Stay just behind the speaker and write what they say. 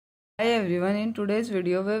Hi everyone, in today's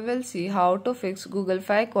video we will see how to fix Google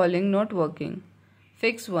Fi calling not working.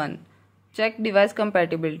 Fix 1. Check device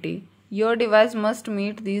compatibility. Your device must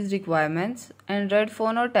meet these requirements. Android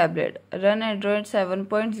phone or tablet. Run Android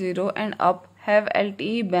 7.0 and up. Have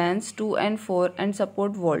LTE bands 2 and 4 and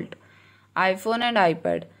support Volt. iPhone and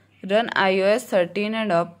iPad. Run iOS 13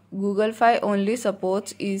 and up. Google Fi only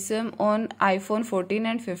supports eSIM on iPhone 14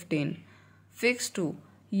 and 15. Fix 2.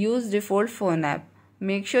 Use default phone app.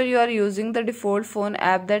 Make sure you are using the default phone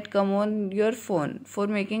app that come on your phone for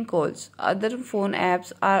making calls. Other phone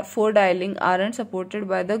apps for dialing aren't supported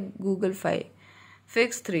by the Google Fi.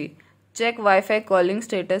 Fix 3. Check Wi-Fi calling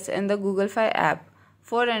status in the Google Fi app.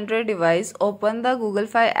 For Android device, open the Google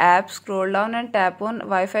Fi app, scroll down and tap on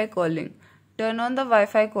Wi-Fi calling. Turn on the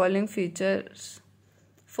Wi-Fi calling features.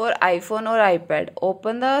 For iPhone or iPad,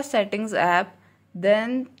 open the settings app,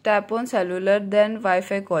 then tap on cellular, then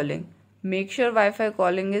Wi-Fi calling. Make sure Wi-Fi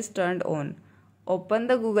calling is turned on. Open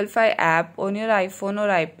the Google Fi app on your iPhone or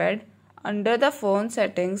iPad. Under the phone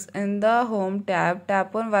settings in the Home tab,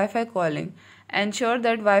 tap on Wi-Fi calling. Ensure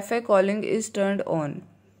that Wi-Fi calling is turned on.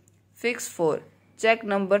 Fix 4. Check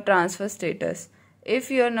number transfer status.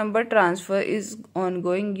 If your number transfer is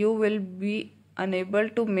ongoing, you will be unable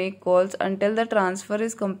to make calls until the transfer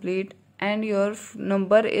is complete and your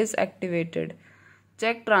number is activated.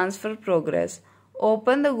 Check transfer progress.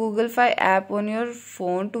 Open the Google Fi app on your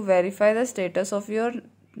phone to verify the status of your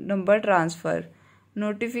number transfer.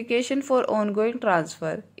 Notification for ongoing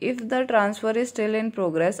transfer. If the transfer is still in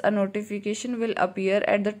progress, a notification will appear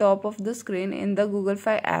at the top of the screen in the Google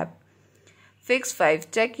Fi app. Fix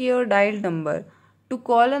 5. Check your dialed number. To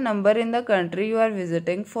call a number in the country you are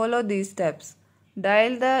visiting, follow these steps.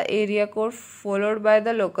 Dial the area code followed by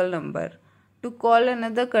the local number. To call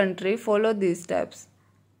another country, follow these steps.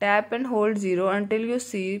 Tap and hold 0 until you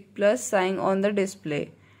see plus sign on the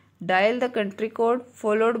display. Dial the country code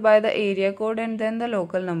followed by the area code and then the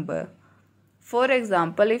local number. For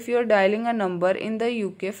example, if you are dialing a number in the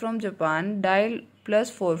UK from Japan, dial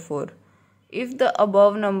 +44. If the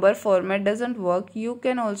above number format doesn't work, you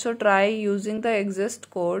can also try using the exit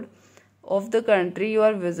code of the country you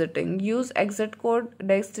are visiting. Use exit code,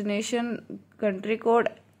 destination, country code,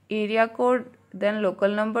 area code, then local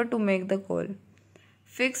number to make the call.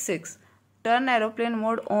 Fix 6. Turn aeroplane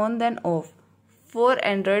mode on then off. For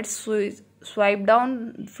Android, swipe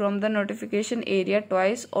down from the notification area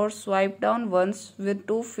twice or swipe down once with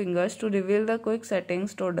 2 fingers to reveal the quick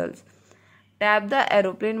settings toggles. Tap the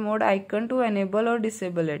aeroplane mode icon to enable or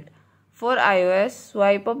disable it. For iOS,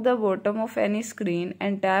 swipe up the bottom of any screen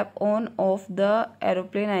and tap on off the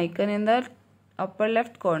aeroplane icon in the upper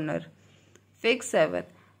left corner. Fix 7.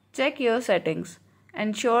 Check your settings.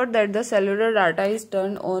 Ensure that the cellular data is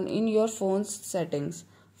turned on in your phone's settings.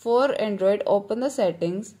 For Android, open the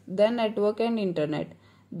settings, then network and internet,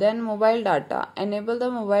 then mobile data. Enable the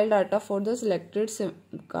mobile data for the selected SIM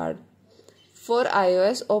card. For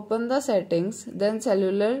iOS, open the settings, then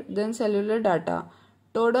cellular data.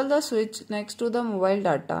 Toggle the switch next to the mobile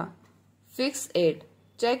data. Fix 8.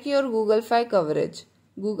 Check your Google Fi coverage.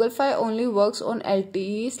 Google Fi only works on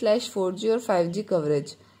LTE/4G or 5G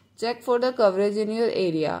coverage. Check for the coverage in your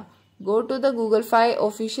area. Go to the Google Fi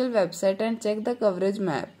official website and check the coverage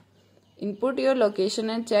map. Input your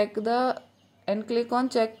location and click on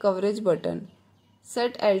Check Coverage button.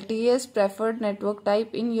 Set LTE as preferred network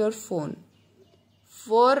type in your phone.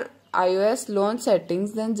 For iOS, launch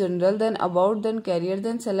settings, then general, then about, then carrier,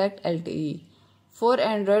 then select LTE. For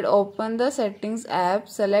Android, open the settings app,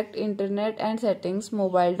 select internet and settings,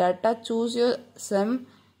 mobile data, choose your SIM,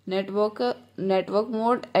 network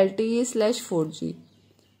mode, LTE/4G.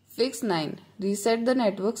 Fix 9. Reset the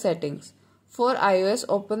network settings. For iOS,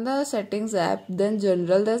 open the settings app, then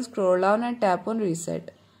general, then scroll down and tap on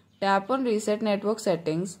reset. Tap on reset network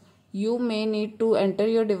settings. You may need to enter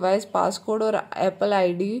your device passcode or Apple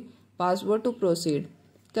ID password to proceed.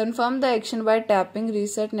 Confirm the action by tapping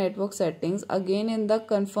reset network settings again in the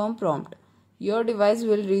confirm prompt. Your device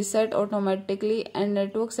will reset automatically and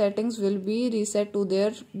network settings will be reset to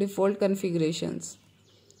their default configurations.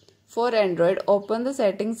 For Android, open the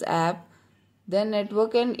settings app, then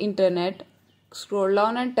network and internet, scroll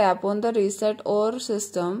down and tap on the reset or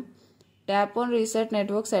system, tap on reset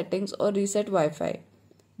network settings or reset Wi-Fi.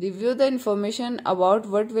 Review the information about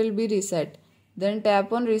what will be reset, then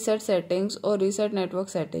tap on reset settings or reset network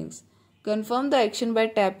settings. Confirm the action by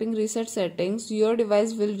tapping reset settings. Your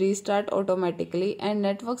device will restart automatically and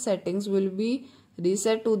network settings will be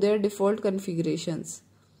reset to their default configurations.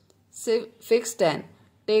 Fix 10.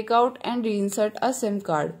 Take out and reinsert a SIM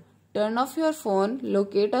card. Turn off your phone.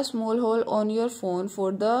 Locate a small hole on your phone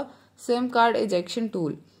for the SIM card ejection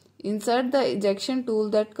tool. Insert the ejection tool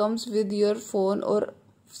that comes with your phone or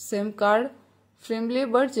SIM card. Firmly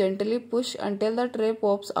but gently push until the tray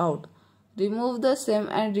pops out. Remove the SIM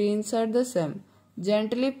and reinsert the SIM.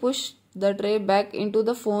 Gently push the tray back into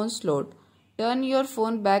the phone slot. Turn your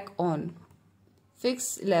phone back on.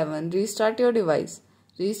 Fix 11. Restart your device.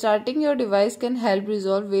 Restarting your device can help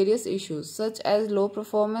resolve various issues such as low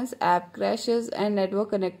performance, app crashes, and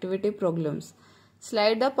network connectivity problems.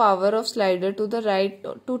 Slide the power off slider to the right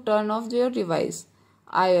to turn off your device.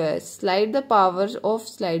 iOS. Slide the power off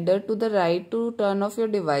slider to the right to turn off your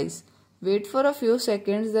device. Wait for a few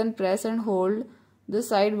seconds, then press and hold the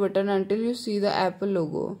side button until you see the Apple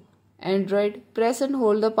logo. Android. Press and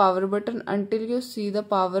hold the power button until you see the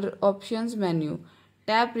power options menu.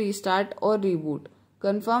 Tap restart or reboot.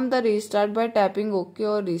 Confirm the restart by tapping OK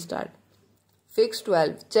or restart. Fix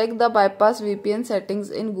 12. Check the bypass VPN settings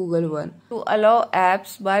in Google One. To allow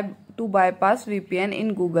apps to bypass VPN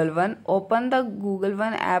in Google One, open the Google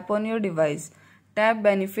One app on your device. Tap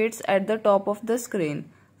Benefits at the top of the screen.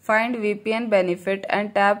 Find VPN benefit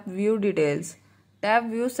and tap View Details. Tap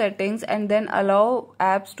View Settings and then allow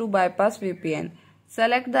apps to bypass VPN.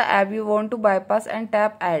 Select the app you want to bypass and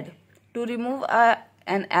tap Add. To remove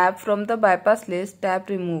an app from the bypass list, tap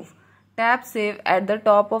Remove. Tap Save at the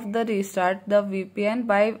top of the Restart the VPN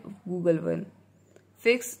by Google One.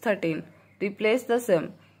 Fix 13. Replace the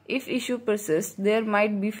SIM. If issue persists, there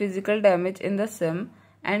might be physical damage in the SIM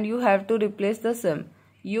and you have to replace the SIM.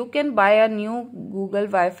 You can buy a new Google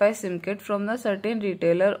Wi-Fi SIM kit from a certain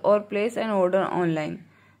retailer or place an order online.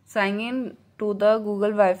 Sign in to the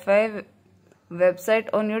Google Wi-Fi website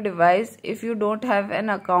on your device. If you don't have an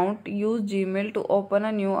account, use Gmail to open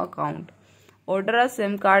a new account. Order a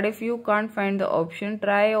SIM card. If you can't find the option,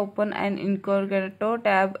 try open an incognito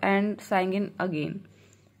tab and sign in again.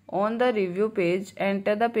 On the review page,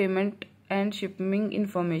 enter the payment and shipping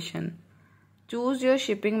information. Choose your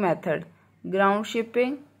shipping method. Ground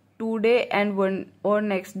shipping, 2-day and 1 or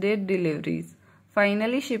next day deliveries.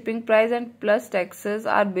 Finally, shipping price and plus taxes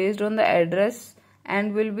are based on the address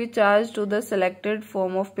and will be charged to the selected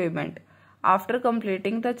form of payment. After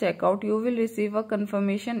completing the checkout, you will receive a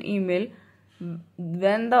confirmation email.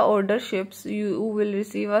 When the order ships, you will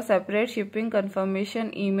receive a separate shipping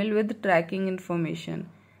confirmation email with tracking information.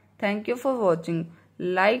 Thank you for watching.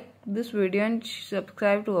 Like this video and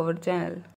subscribe to our channel.